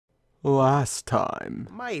Last time.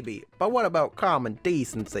 Maybe, but what about common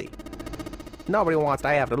decency? Nobody wants to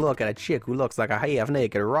have to look at a chick who looks like a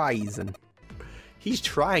half-naked raisin. He's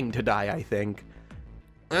trying to die, I think.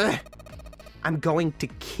 Ugh. I'm going to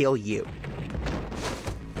kill you.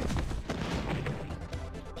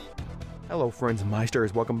 Hello friends and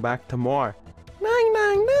meisters, welcome back to more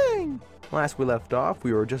 999! Last we left off,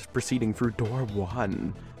 we were just proceeding through door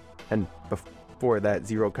 1. And before that,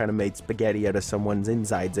 Zero kind of made spaghetti out of someone's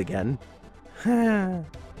insides again. The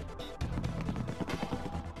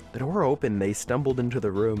door opened, they stumbled into the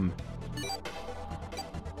room.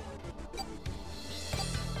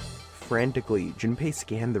 Frantically, Junpei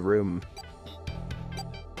scanned the room.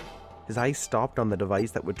 His eyes stopped on the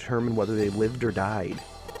device that would determine whether they lived or died.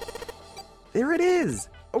 There it is!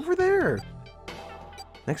 Over there!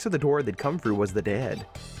 Next to the door they'd come through was the dead.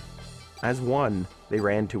 As one, they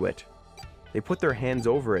ran to it. They put their hands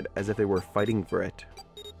over it as if they were fighting for it.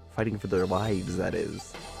 Fighting for their lives, that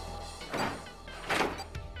is.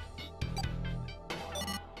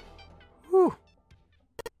 Whew.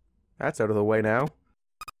 That's out of the way now.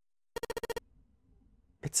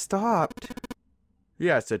 It stopped.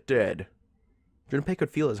 Yes, it did. Junpei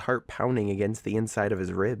could feel his heart pounding against the inside of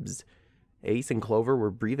his ribs. Ace and Clover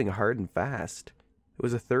were breathing hard and fast. It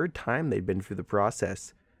was the third time they'd been through the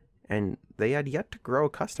process, and they had yet to grow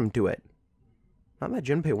accustomed to it. Not that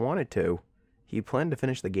Junpei wanted to. He planned to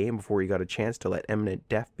finish the game before he got a chance to let imminent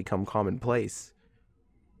death become commonplace.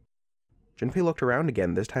 Junpei looked around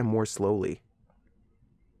again, this time more slowly.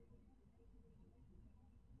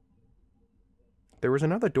 There was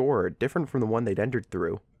another door, different from the one they'd entered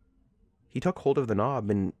through. He took hold of the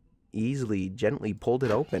knob and easily, gently pulled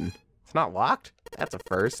it open. It's not locked? That's a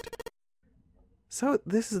first. So,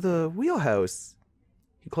 this is the wheelhouse.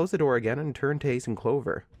 He closed the door again and turned to Ace and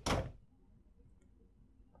Clover.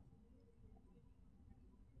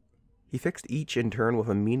 He fixed each in turn with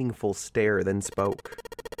a meaningful stare, then spoke.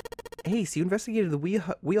 Ace, you investigated the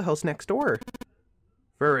wheelhouse next door.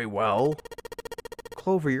 Very well.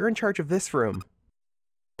 Clover, you're in charge of this room.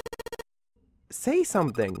 Say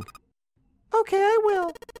something. Okay, I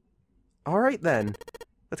will. Alright then.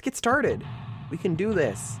 Let's get started. We can do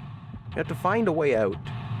this. We have to find a way out.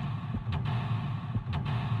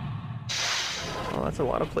 Oh, that's a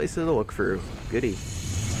lot of places to look through. Goody.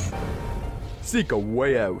 Seek a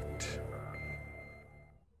way out.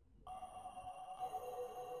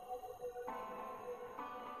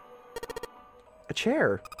 A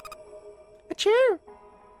chair. A chair.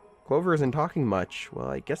 Clover isn't talking much. Well,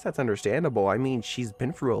 I guess that's understandable. I mean, she's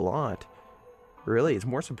been through a lot. Really, it's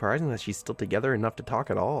more surprising that she's still together enough to talk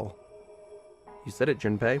at all. You said it,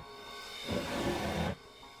 Junpei.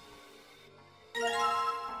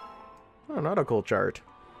 Oh, nautical chart.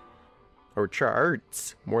 Or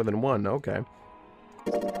charts. More than one, okay.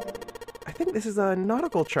 I think this is a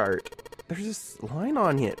nautical chart. There's this line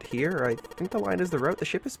on it here. I think the line is the route the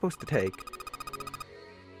ship is supposed to take.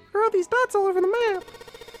 There are these dots all over the map.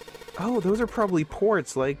 Oh, those are probably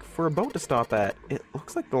ports, like for a boat to stop at. It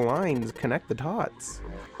looks like the lines connect the dots.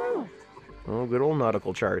 Oh, good old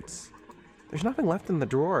nautical charts. There's nothing left in the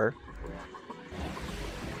drawer.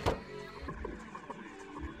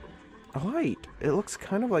 A light. It looks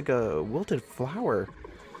kind of like a wilted flower.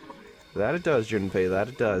 That it does, Junpei, that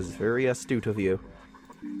it does. Very astute of you.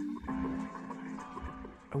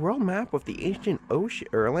 A world map with the ancient ocean,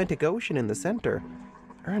 or Atlantic Ocean in the center.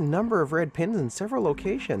 There are a number of red pins in several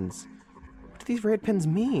locations. What do these red pins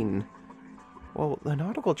mean? Well, the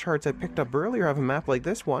nautical charts I picked up earlier have a map like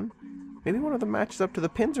this one. Maybe one of them matches up to the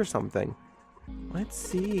pins or something. Let's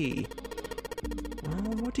see.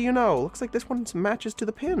 Well, what do you know? Looks like this one matches to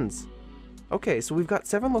the pins. Okay, so we've got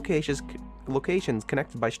 7 locations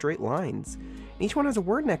connected by straight lines. Each one has a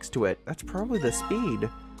word next to it. That's probably the speed.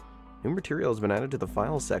 New material has been added to the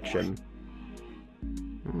file section.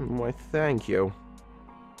 Why, thank you.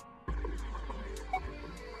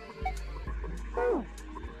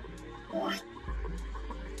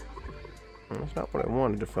 That's not what I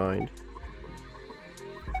wanted to find.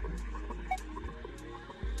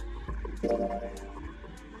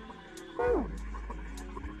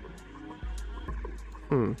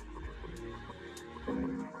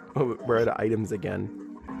 Oh, we're at items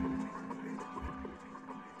again.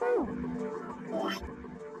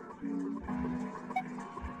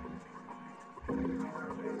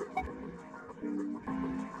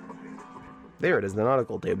 There it is, the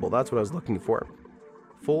nautical table. That's what I was looking for.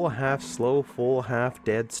 Full, half, slow, full, half,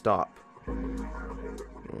 dead, stop.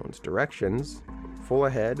 Well, it's directions. Full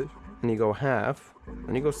ahead, and you go half,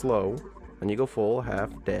 then you go slow, then you go full,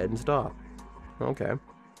 half, dead, and stop. Okay.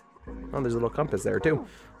 Oh, there's a little compass there, too.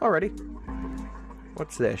 Alrighty.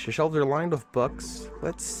 What's this? The shelves are lined with books.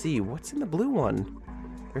 Let's see, what's in the blue one?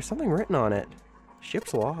 There's something written on it.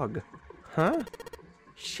 Ship's log. Huh?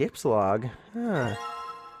 Ship's log? Huh.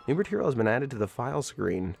 New material has been added to the file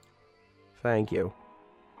screen. Thank you.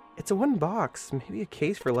 It's a wooden box. Maybe a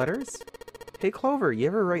case for letters? Hey Clover, you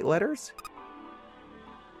ever write letters?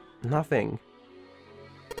 Nothing.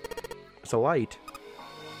 It's a light.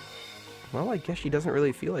 Well, I guess she doesn't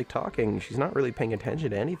really feel like talking. She's not really paying attention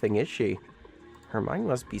to anything, is she? Her mind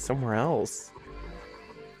must be somewhere else.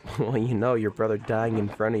 Well, you know your brother dying in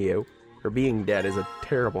front of you, or being dead, is a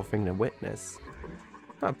terrible thing to witness.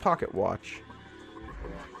 A pocket watch.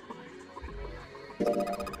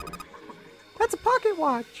 That's a pocket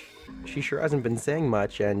watch! She sure hasn't been saying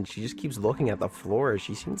much, and she just keeps looking at the floor.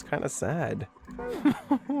 She seems kind of sad.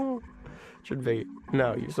 Should be.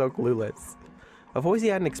 No, you're so clueless. A voice he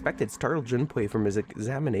hadn't expected startled Junpei from his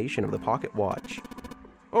examination of the pocket watch.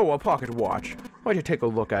 Oh, a pocket watch. Why'd you take a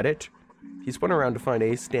look at it? He spun around to find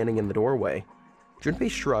Ace standing in the doorway. Junpei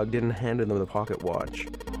shrugged and handed him the pocket watch.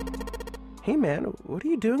 Hey man, what are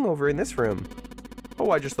you doing over in this room?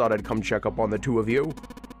 Oh, I just thought I'd come check up on the two of you.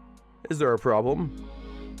 Is there a problem?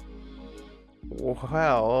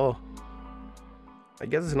 Well, I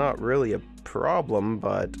guess it's not really a problem,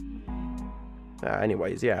 but...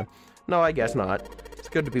 anyways, yeah. No, I guess not. It's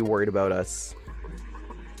good to be worried about us.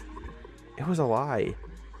 It was a lie.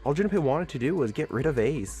 All Junpei wanted to do was get rid of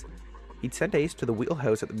Ace. He'd sent Ace to the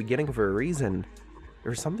wheelhouse at the beginning for a reason. There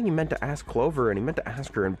was something he meant to ask Clover, and he meant to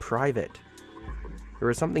ask her in private. There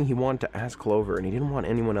was something he wanted to ask Clover, and he didn't want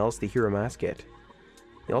anyone else to hear him ask it.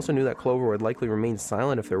 He also knew that Clover would likely remain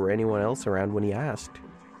silent if there were anyone else around when he asked.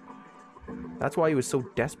 That's why he was so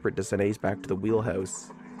desperate to send Ace back to the wheelhouse.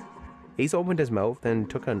 Ace opened his mouth and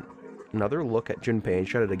took another look at Junpei and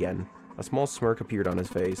shut it again. A small smirk appeared on his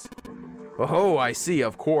face. Oh, I see,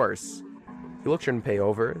 of course. He looked Junpei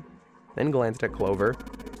over, then glanced at Clover.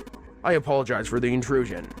 I apologize for the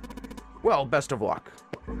intrusion. Well, best of luck.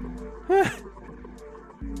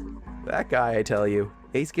 That guy, I tell you.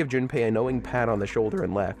 Ace gave Junpei a knowing pat on the shoulder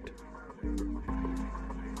and left.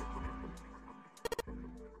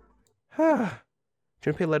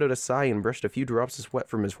 Junpei let out a sigh and brushed a few drops of sweat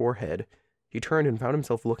from his forehead. He turned and found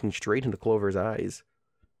himself looking straight into Clover's eyes.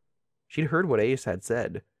 She'd heard what Ace had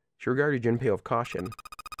said. She regarded Junpei with caution.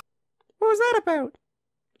 What was that about?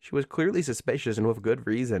 She was clearly suspicious and with good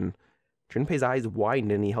reason. Junpei's eyes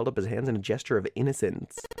widened and he held up his hands in a gesture of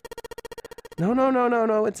innocence.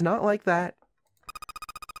 No, it's not like that.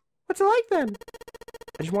 What's it like then?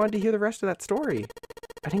 I just wanted to hear the rest of that story.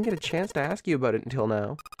 I didn't get a chance to ask you about it until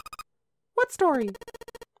now. What story?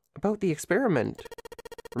 About the experiment.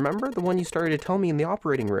 Remember the one you started to tell me in the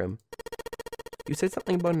operating room? You said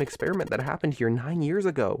something about an experiment that happened here 9 years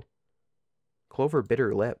ago. Clover bit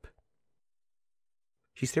her lip.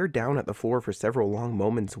 She stared down at the floor for several long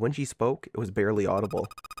moments. When she spoke, it was barely audible.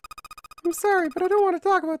 I'm sorry, but I don't want to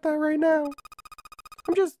talk about that right now.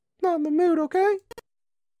 I'm just not in the mood, okay?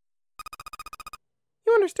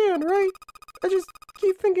 You understand, right? I just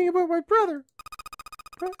keep thinking about my brother.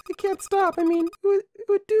 I can't stop. I mean, who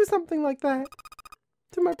would do something like that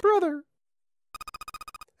to my brother?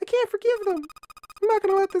 I can't forgive them. I'm not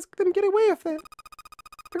going to let them get away with it.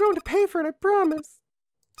 They're going to pay for it, I promise.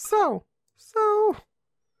 So...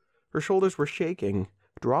 Her shoulders were shaking.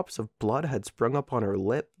 Drops of blood had sprung up on her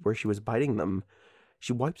lip where she was biting them.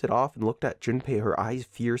 She wiped it off and looked at Junpei, her eyes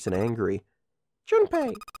fierce and angry.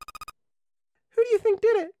 Junpei! Who do you think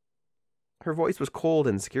did it? Her voice was cold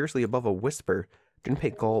and scarcely above a whisper.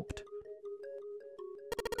 Junpei gulped.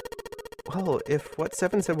 Well, if what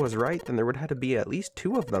Seven said was right, then there would have to be at least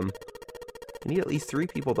 2 of them. You need at least 3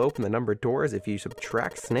 people to open the numbered doors. If you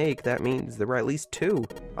subtract Snake, that means there were at least 2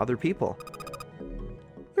 other people.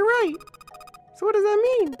 You're right! So what does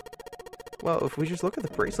that mean? Well, if we just look at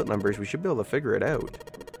the bracelet numbers, we should be able to figure it out.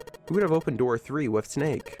 Who would have opened door 3 with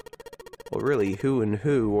Snake? Well, really, who and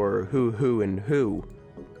who, or who and who?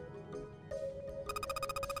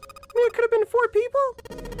 It could have been 4 people?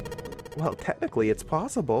 Well, technically, it's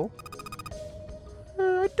possible.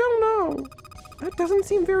 I don't know. That doesn't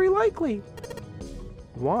seem very likely.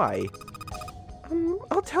 Why?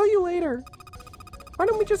 I'll tell you later. Why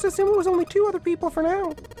don't we just assume it was only 2 other people for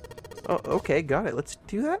now? Oh, okay, got it. Let's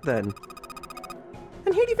do that then.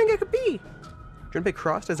 And who do you think it could be? Junpei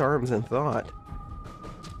crossed his arms and thought.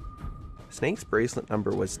 Snake's bracelet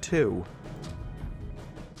number was 2.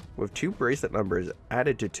 With 2 bracelet numbers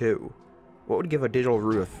added to 2, what would give a digital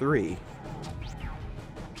root of 3?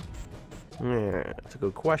 Yeah, that's a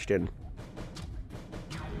good question.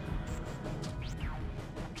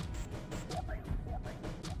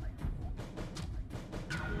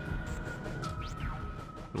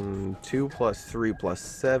 2 plus 3 plus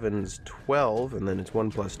 7 is 12, and then it's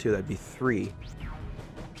 1 plus 2, that'd be 3.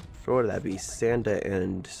 So what would that be? Santa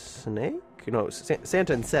and Snake? No,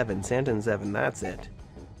 Santa and 7. Santa and 7, that's it.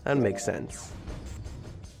 That makes sense.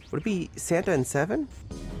 Would it be Santa and 7?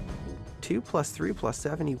 2 plus 3 plus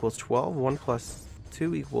 7 equals 12. 1 plus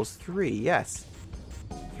 2 equals 3. Yes.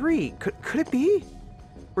 3. Could it be?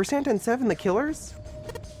 Were Santa and 7 the killers?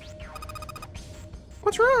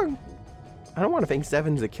 What's wrong? I don't want to think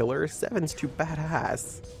 7's the killer. 7's too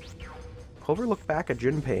badass. Clover looked back at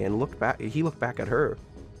Junpei and he looked back at her.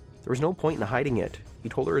 There was no point in hiding it. He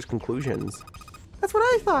told her his conclusions. That's what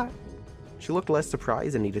I thought. She looked less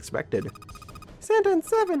surprised than he'd expected. Santa and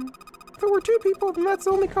 7. If there were 2 people, then that's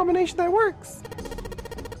the only combination that works.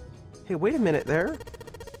 Hey, wait a minute there.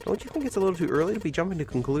 Don't you think it's a little too early to be jumping to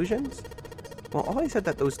conclusions? Well, Ollie said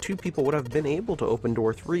that those 2 people would have been able to open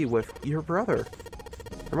door 3 with your brother.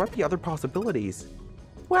 There might be other possibilities.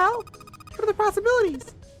 Well, what are the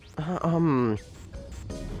possibilities?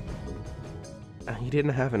 He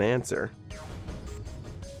didn't have an answer.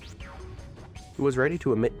 He was ready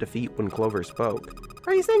to admit defeat when Clover spoke.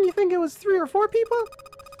 Are you saying you think it was 3 or 4 people?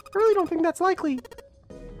 I really don't think that's likely.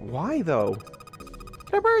 Why, though?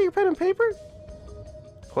 Can I borrow your pen and paper?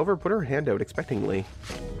 Clover put her hand out expectingly.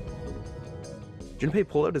 Junpei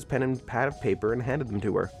pulled out his pen and pad of paper and handed them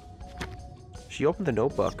to her. She opened the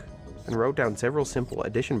notebook and wrote down several simple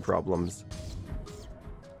addition problems.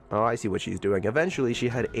 Oh, I see what she's doing. Eventually, she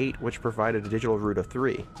had 8, which provided a digital root of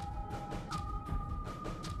 3.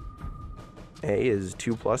 A is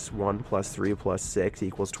 2 plus 1 plus 3 plus 6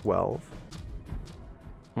 equals 12.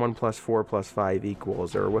 1 plus 4 plus 5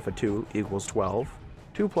 equals, or with a 2, equals 12.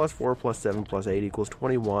 2 plus 4 plus 7 plus 8 equals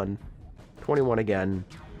 21. 21 again.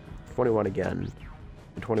 21 again.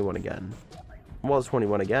 And 21 again. Well, it's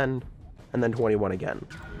 21 again. And then 21 again.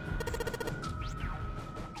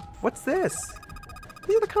 What's this?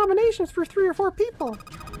 These are the combinations for 3 or 4 people.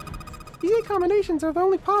 These 8 combinations are the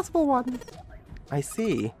only possible ones. I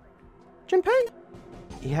see. Junpei?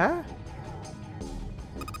 Yeah?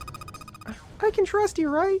 I can trust you,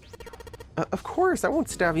 right? Of course, I won't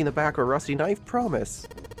stab you in the back with a rusty knife, promise.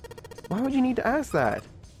 Why would you need to ask that?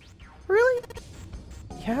 Really?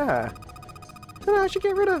 Yeah. Then I should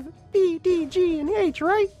get rid of B, D, G, and H,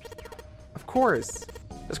 right? Of course.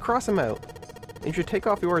 Just cross them out. And you should take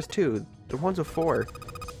off yours too, the ones with 4. So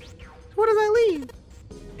what does that leave?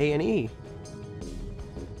 A and E.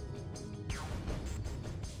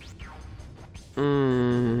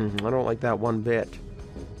 I don't like that one bit.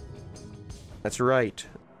 That's right.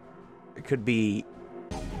 It could be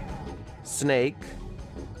Snake.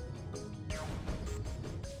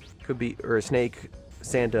 Could be, or Snake,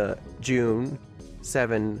 Santa, June,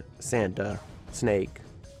 7, Santa, Snake.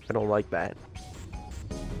 I don't like that.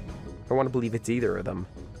 I want to believe it's either of them.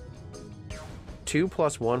 2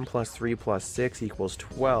 plus 1 plus 3 plus 6 equals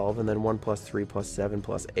 12, and then 1 plus 3 plus 7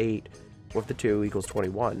 plus 8 with the 2 equals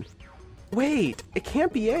 21. Wait, it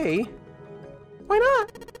can't be A. Why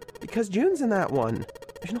not? Because June's in that one.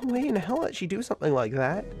 There's no way in hell that she'd do something like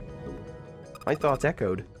that. My thoughts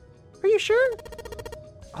echoed. Are you sure?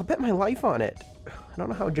 I'll bet my life on it. I don't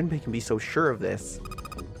know how Junpei can be so sure of this.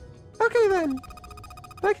 Okay then.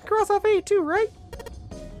 I can cross off A too, right?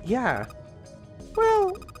 Yeah.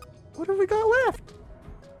 Well, what have we got left?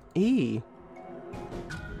 E.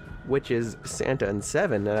 Which is Santa and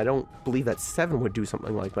 7, and I don't believe that 7 would do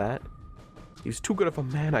something like that. He's too good of a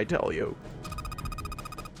man, I tell you.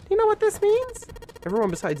 Do you know what this means?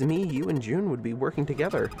 Everyone besides me, you, and June would be working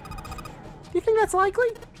together. Do you think that's likely?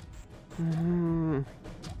 If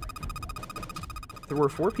there were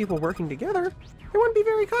 4 people working together, they wouldn't be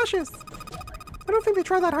very cautious. I don't think they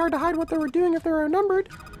try that hard to hide what they were doing if they were outnumbered.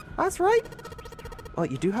 That's right. Well,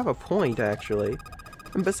 you do have a point, actually.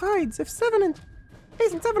 And besides, if 8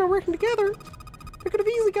 and 7 are working together, they could have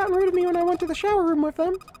easily gotten rid of me when I went to the shower room with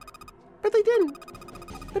them. But they didn't.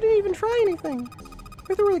 They didn't even try anything.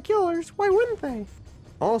 If they were the killers, why wouldn't they?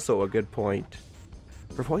 Also a good point.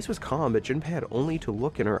 Her voice was calm, but Junpei had only to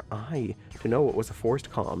look in her eye to know it was a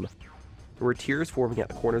forced calm. There were tears forming at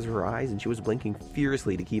the corners of her eyes, and she was blinking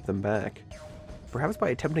fiercely to keep them back. Perhaps by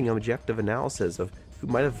attempting an objective analysis of who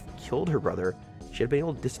might have killed her brother, she had been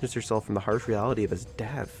able to distance herself from the harsh reality of his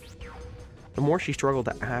death. The more she struggled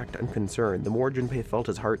to act unconcerned, the more Junpei felt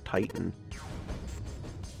his heart tighten.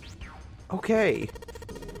 Okay.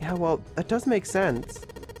 Yeah, well, that does make sense.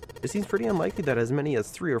 It seems pretty unlikely that as many as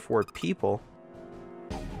 3 or 4 people.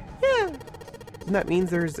 Yeah. And that means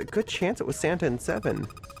there's a good chance it was Santa and 7.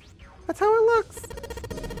 That's how it looks.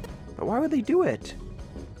 But why would they do it?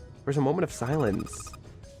 There's a moment of silence.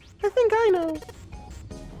 I think I know.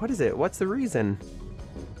 What is it? What's the reason?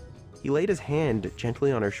 He laid his hand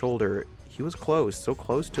gently on her shoulder. He was close, so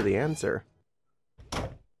close to the answer.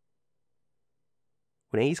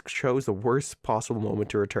 When Ace chose the worst possible moment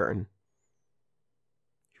to return.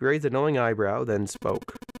 He raised a knowing eyebrow, then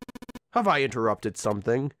spoke. Have I interrupted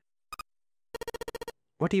something?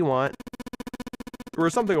 What do you want? There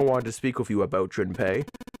was something I wanted to speak with you about, Junpei.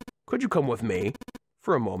 Could you come with me?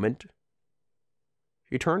 For a moment.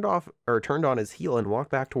 He turned on his heel and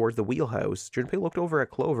walked back towards the wheelhouse. Junpei looked over at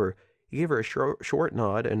Clover. He gave her a short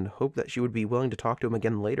nod and hoped that she would be willing to talk to him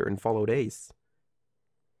again later, and followed Ace.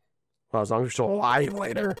 Well, as long as you're still alive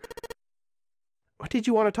later. What did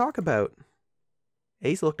you want to talk about?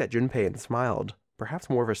 Ace looked at Junpei and smiled, perhaps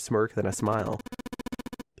more of a smirk than a smile.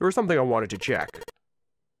 There was something I wanted to check.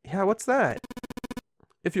 Yeah, what's that?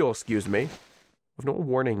 If you'll excuse me. With no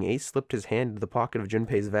warning, Ace slipped his hand into the pocket of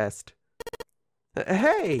Junpei's vest.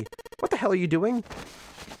 Hey! What the hell are you doing?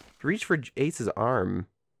 He reached for Ace's arm,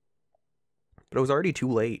 but it was already too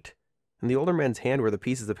late. In the older man's hand were the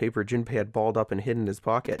pieces of paper Junpei had balled up and hidden in his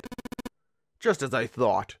pocket. Just as I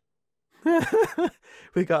thought.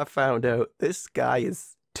 We got found out. This guy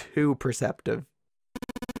is too perceptive.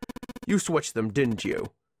 You switched them, didn't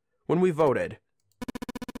you? When we voted.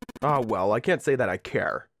 Ah, well, I can't say that I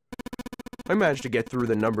care. I managed to get through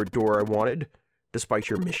the numbered door I wanted, despite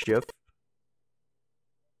your mischief.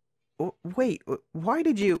 Wait, why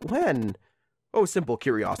did you... when? Oh, simple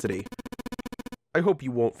curiosity. I hope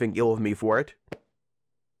you won't think ill of me for it.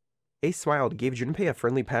 Ace smiled, gave Junpei a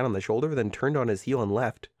friendly pat on the shoulder, then turned on his heel and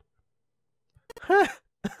left. It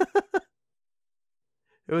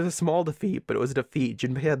was a small defeat, but it was a defeat.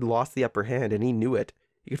 Junpei had lost the upper hand, and he knew it.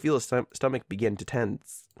 He could feel his stomach begin to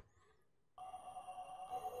tense.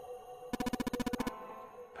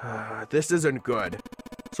 This isn't good.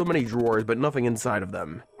 So many drawers, but nothing inside of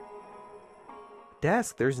them.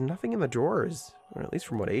 Desk, there's nothing in the drawers. Or at least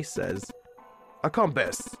from what Ace says. A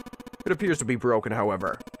compass. It appears to be broken,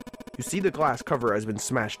 however. You see the glass cover has been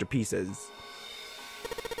smashed to pieces.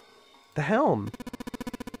 The helm.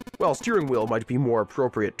 Well, steering wheel might be a more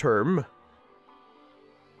appropriate term.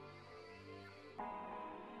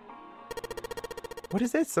 What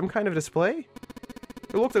is this? Some kind of display?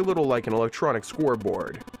 It looked a little like an electronic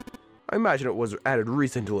scoreboard. I imagine it was added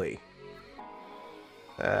recently.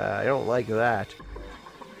 I don't like that.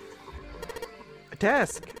 A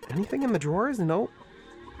desk. Anything in the drawers? Nope.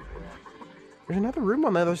 There's another room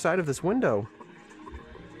on the other side of this window.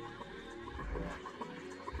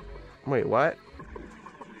 Wait, what?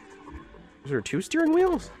 Is there 2 steering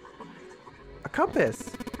wheels? A compass.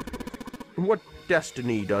 What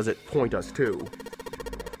destiny does it point us to?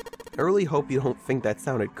 I really hope you don't think that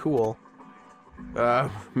sounded cool.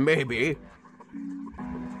 Maybe.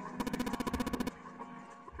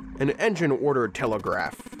 An engine order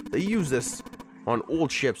telegraph. They use this on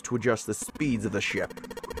old ships to adjust the speeds of the ship.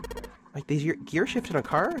 Like the gear shift in a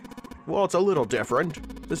car? Well, it's a little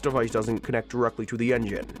different. This device doesn't connect directly to the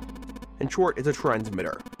engine. In short, it's a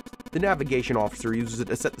transmitter. The navigation officer uses it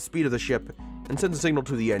to set the speed of the ship and sends a signal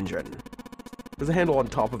to the engine. There's a handle on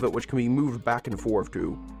top of it which can be moved back and forth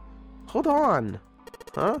to. Hold on.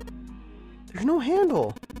 Huh? There's no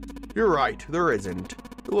handle. You're right, there isn't.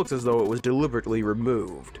 It looks as though it was deliberately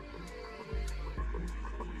removed.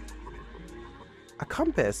 A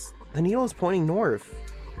compass. The needle is pointing north.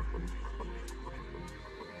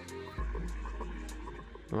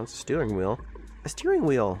 Oh, it's a steering wheel. A steering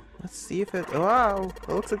wheel. Let's see if it... Wow! It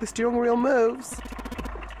looks like the steering wheel moves.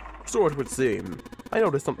 So it would seem. I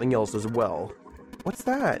noticed something else as well. What's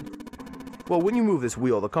that? Well, when you move this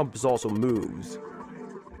wheel, the compass also moves.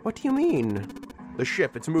 What do you mean? The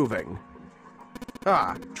ship, it's moving.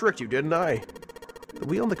 Ah, tricked you, didn't I? The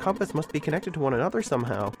wheel and the compass must be connected to one another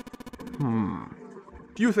somehow.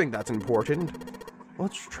 Do you think that's important? Well,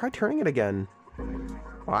 let's try turning it again.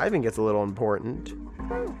 Well, I think it's a little important.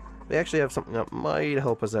 We actually have something that might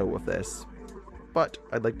help us out with this. But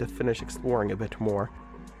I'd like to finish exploring a bit more.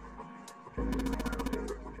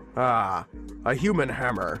 Ah, a human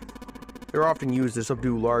hammer. They're often used to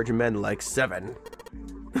subdue large men like Seven.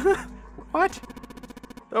 What?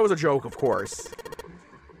 That was a joke, of course.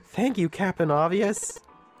 Thank you, Captain Obvious.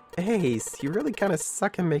 Ace, you really kind of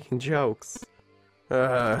suck at making jokes.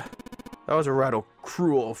 That was a rather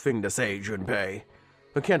cruel thing to say, Junpei.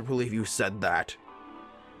 I can't believe you said that.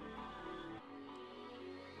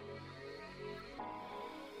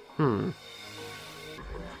 I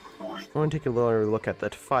want to take a little look at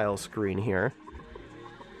that file screen here.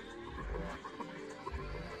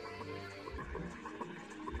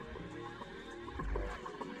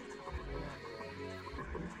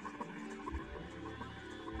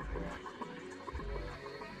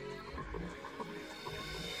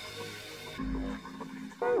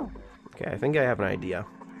 Okay, I think I have an idea.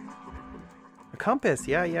 A compass!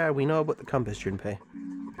 Yeah, we know about the compass, Junpei.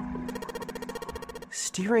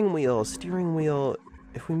 Steering wheel, steering wheel.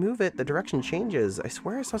 If we move it, the direction changes. I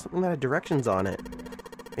swear I saw something that had directions on it.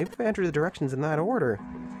 Maybe if I enter the directions in that order.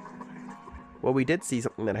 Well, we did see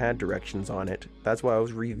something that had directions on it. That's why I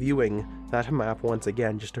was reviewing that map once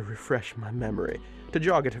again, just to refresh my memory. To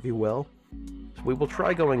jog it, if you will. So we will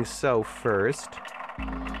try going south first.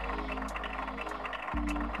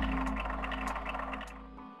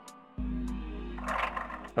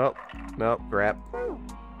 Oh, no, crap.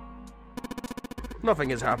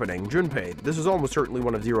 Nothing is happening. Junpei, this is almost certainly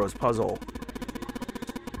one of Zero's puzzle.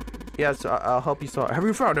 Yes, I'll help you solve. Have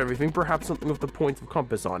you found everything? Perhaps something with the points of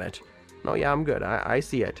compass on it. No, yeah, I'm good. I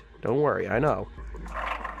see it. Don't worry, I know.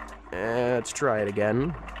 Let's try it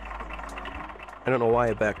again. I don't know why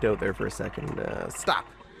I backed out there for a second. Stop!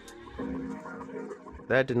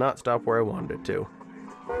 That did not stop where I wanted it to.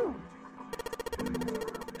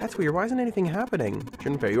 That's weird. Why isn't anything happening?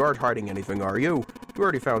 Junpei, you aren't hiding anything, are you? You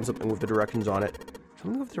already found something with the directions on it.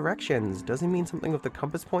 Something with directions? Does he mean something with the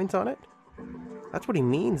compass points on it? That's what he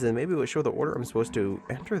means, and maybe it would show the order I'm supposed to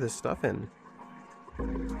enter this stuff in.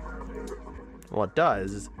 Well, it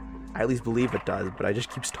does. I at least believe it does, but I just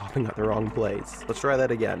keep stopping at the wrong place. Let's try that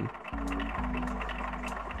again.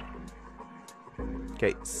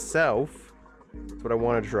 Okay, south. That's what I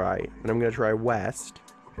want to try. And I'm going to try west.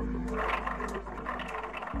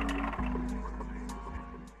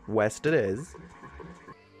 West it is.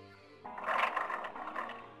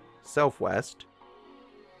 Southwest.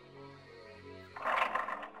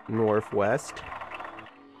 Northwest.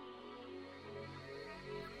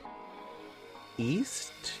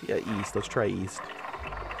 East? Yeah, east. Let's try east.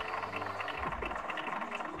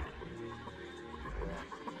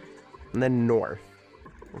 And then north.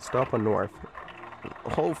 We'll stop on north.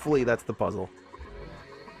 Hopefully that's the puzzle.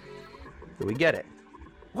 Did we get it?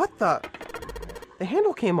 What the? The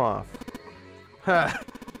handle came off. Ha!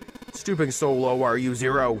 Stooping so low, are you,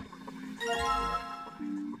 Zero?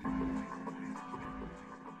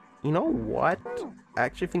 You know what? I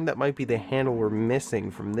actually think that might be the handle we're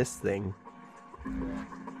missing from this thing.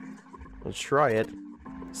 Let's try it.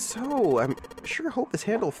 So, I'm sure hope this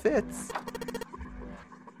handle fits.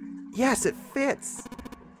 Yes, it fits!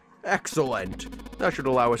 Excellent! That should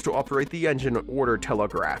allow us to operate the engine order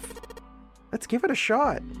telegraph. Let's give it a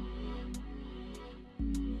shot.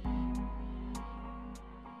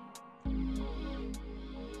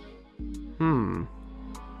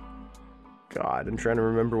 God, I'm trying to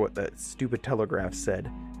remember what that stupid telegraph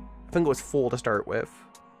said. I think it was full to start with.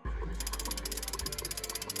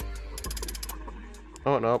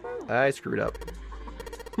 Oh no, I screwed up.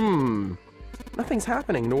 Nothing's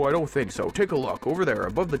happening. No, I don't think so. Take a look. Over there,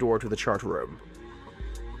 above the door to the chart room.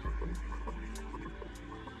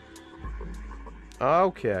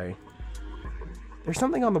 Okay. There's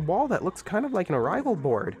something on the wall that looks kind of like an arrival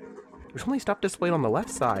board. There's only stuff displayed on the left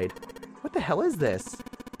side. What the hell is this?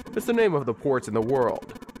 It's the name of the ports in the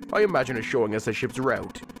world. I imagine it's showing us a ship's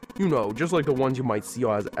route. You know, just like the ones you might see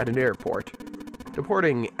at an airport.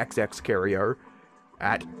 Deporting XX carrier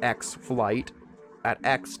at X flight at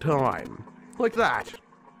X time. Like that.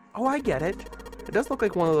 Oh, I get it. It does look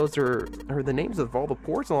like one of those are the names of all the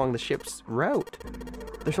ports along the ship's route.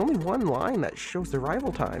 There's only one line that shows the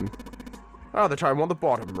arrival time. Ah, the time on the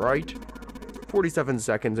bottom, right? 47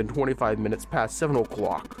 seconds and 25 minutes past 7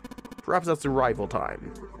 o'clock. Perhaps that's arrival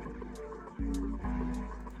time.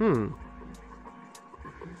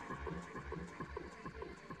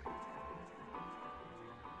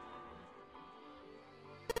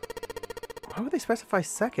 Why would they specify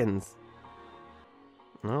seconds?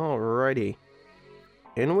 Alrighty.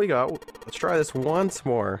 In we go. Let's try this once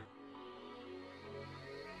more.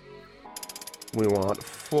 We want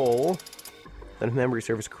full. Then if memory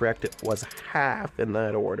serves correct, it was half in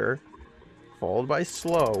that order. Followed by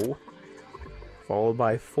slow. Followed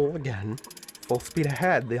by full again. Full speed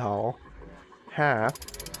ahead, the hall. Half.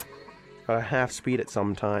 Got a half speed at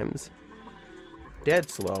sometimes. Dead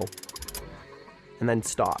slow. And then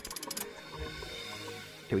stop.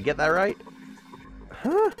 Did we get that right?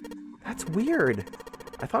 Huh? That's weird.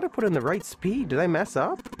 I thought I put in the right speed. Did I mess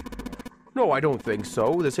up? No, I don't think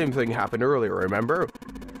so. The same thing happened earlier, remember?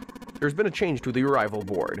 There's been a change to the arrival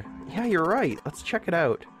board. Yeah, you're right. Let's check it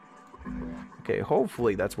out. Okay,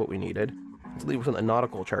 hopefully that's what we needed. Let's leave what the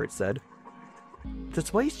nautical chart said. The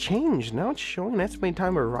display's changed. Now it's showing an estimated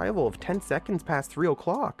time of arrival of 10 seconds past 3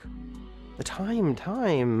 o'clock. The time.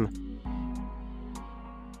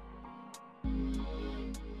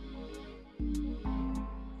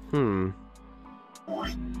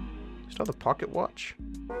 Still have the pocket watch?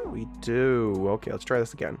 We do. Okay, let's try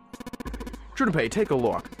this again. Junpei, take a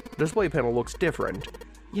look. The display panel looks different.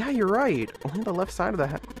 Yeah, you're right. Only the left side of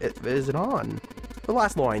it isn't on. The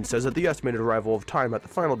last line says that the estimated arrival of time at the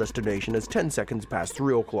final destination is 10 seconds past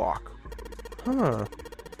 3 o'clock. Huh.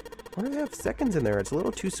 Why do they have seconds in there? It's a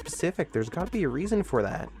little too specific. There's got to be a reason for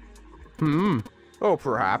that. Oh,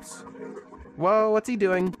 perhaps. Whoa, what's he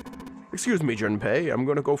doing? Excuse me, Junpei. I'm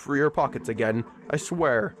gonna go through your pockets again. I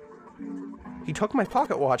swear. He took my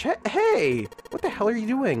pocket watch. Hey! What the hell are you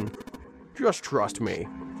doing? Just trust me.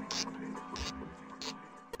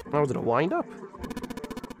 Oh, was it a wind-up?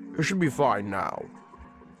 It should be fine now.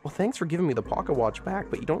 Well, thanks for giving me the pocket watch back,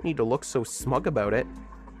 but you don't need to look so smug about it.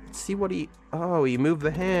 Let's see what he... Oh, he moved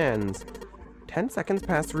the hands. 10 seconds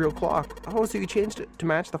past 3 o'clock. Oh, so you changed it to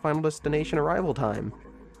match the final destination arrival time.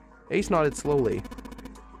 Ace nodded slowly.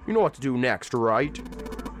 You know what to do next, right?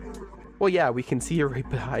 Well, yeah, we can see it right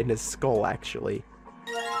behind his skull, actually.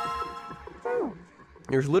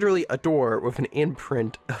 There's literally a door with an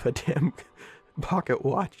imprint of a damn pocket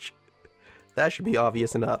watch. That should be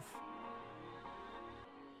obvious enough.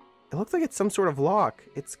 It looks like it's some sort of lock.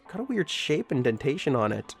 It's got a weird shape and indentation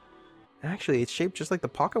on it. Actually, it's shaped just like the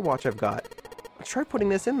pocket watch I've got. Let's try putting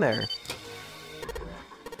this in there.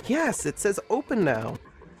 Yes, it says open now.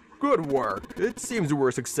 Good work. It seems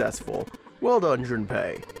we're successful. Well done,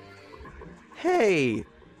 Junpei. Hey!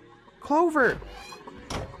 Clover!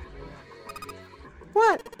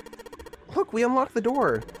 What? Look, we unlocked the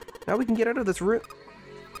door. Now we can get out of this room.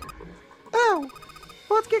 Oh!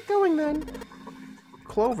 Let's get going then.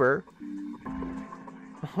 Clover?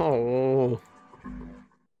 Oh.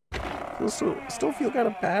 Still feel kind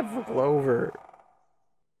of bad for Clover.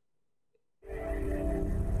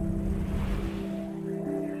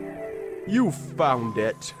 You found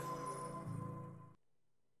it.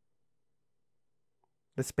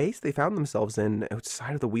 The space they found themselves in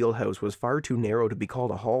outside of the wheelhouse was far too narrow to be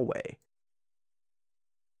called a hallway.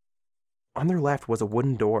 On their left was a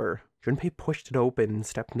wooden door. Junpei pushed it open and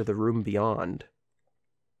stepped into the room beyond.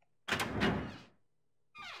 It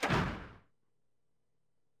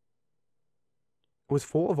was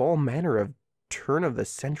full of all manner of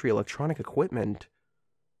turn-of-the-century electronic equipment.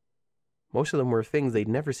 Most of them were things they'd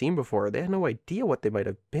never seen before. They had no idea what they might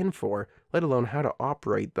have been for, let alone how to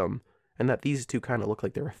operate them, and that these two kind of looked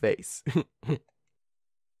like they were a face.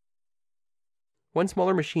 One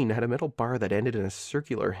smaller machine had a metal bar that ended in a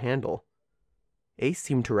circular handle. Ace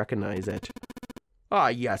seemed to recognize it. Ah,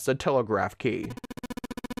 yes, a telegraph key.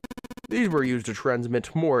 These were used to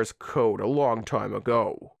transmit Morse code a long time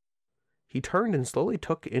ago. He turned and slowly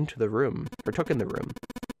took in the room.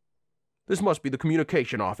 This must be the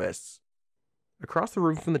communication office. Across the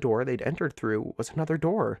room from the door they'd entered through was another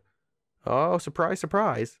door. Oh, surprise,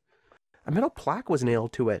 surprise. A metal plaque was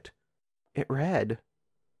nailed to it. It read,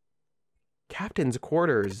 Captain's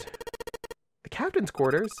Quarters. The Captain's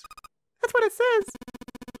Quarters? That's what it says.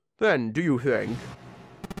 Then, do you think?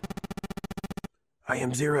 I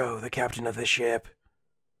am Zero, the captain of the ship.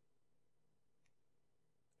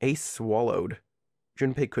 Ace swallowed.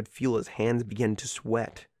 Junpei could feel his hands begin to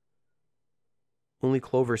sweat. Only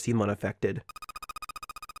Clover seemed unaffected.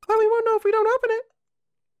 Well, we won't know if we don't open it.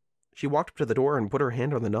 She walked up to the door and put her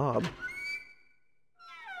hand on the knob.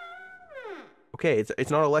 Okay,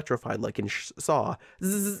 it's not electrified like in Saw.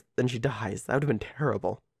 Zzz, then she dies. That would have been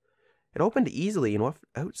terrible. It opened easily, and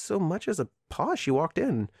without so much as a pause, she walked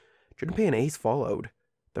in. Junpei and Ace followed.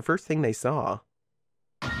 The first thing they saw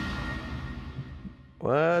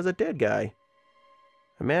was a dead guy.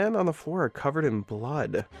 A man on the floor covered in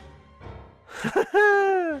blood.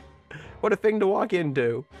 What a thing to walk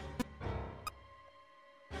into.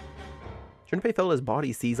 Junpei felt his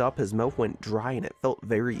body seize up, his mouth went dry, and it felt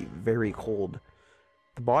very, very cold.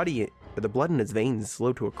 The blood in his veins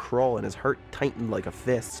slowed to a crawl, and his heart tightened like a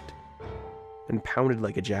fist, and pounded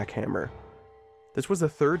like a jackhammer. This was the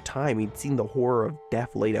third time he'd seen the horror of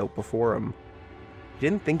death laid out before him. He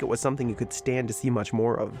didn't think it was something he could stand to see much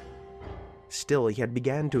more of. Still, he had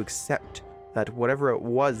begun to accept that whatever it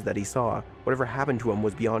was that he saw, whatever happened to him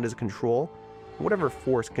was beyond his control, and whatever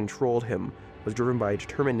force controlled him was driven by a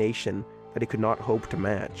determination that he could not hope to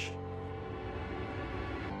match.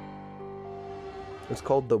 It's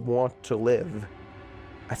called the want to live.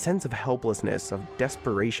 A sense of helplessness, of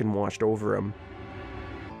desperation washed over him.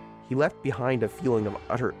 He left behind a feeling of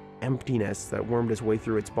utter emptiness that wormed its way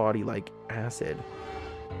through its body like acid.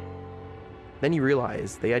 Then he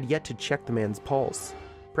realized they had yet to check the man's pulse.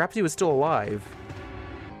 Perhaps he was still alive.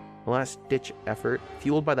 A last-ditch effort,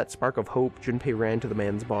 fueled by that spark of hope, Junpei ran to the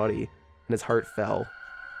man's body, and his heart fell.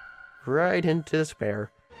 Right into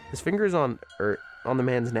despair. His fingers on the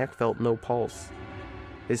man's neck felt no pulse.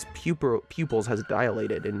 His pupils had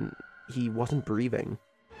dilated, and he wasn't breathing.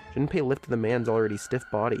 Junpei lifted the man's already stiff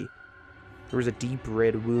body. There was a deep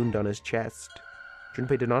red wound on his chest.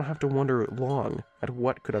 Junpei did not have to wonder long at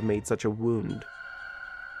what could have made such a wound.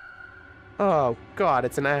 Oh god,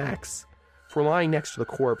 it's an axe. For lying next to the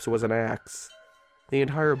corpse was an axe. The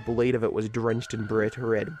entire blade of it was drenched in bright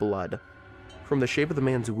red blood. From the shape of the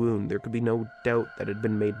man's wound, there could be no doubt that it had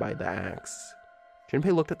been made by the axe.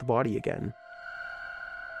 Junpei looked at the body again.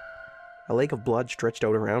 A lake of blood stretched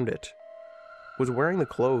out around it. It was wearing the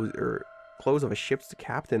clothes of a ship's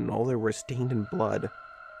captain, and all there were stained in blood.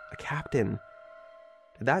 A captain.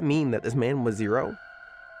 Did that mean that this man was Zero?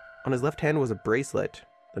 On his left hand was a bracelet.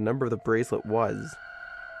 The number of the bracelet was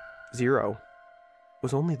 0. It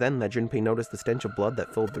was only then that Junpei noticed the stench of blood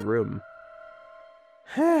that filled the room.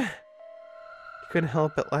 He couldn't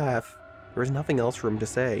help but laugh. There was nothing else for him to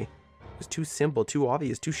say. It was too simple, too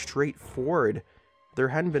obvious, too straightforward. If there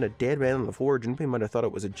hadn't been a dead man on the floor, Junpei might have thought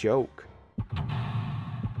it was a joke.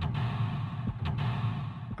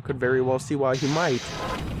 I could very well see why he might.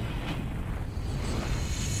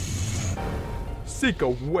 Seek a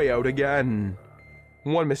way out again.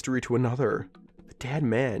 One mystery to another. The dead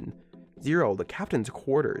man. 0, the captain's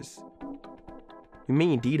quarters. We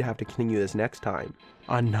may indeed have to continue this next time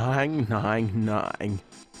on 999.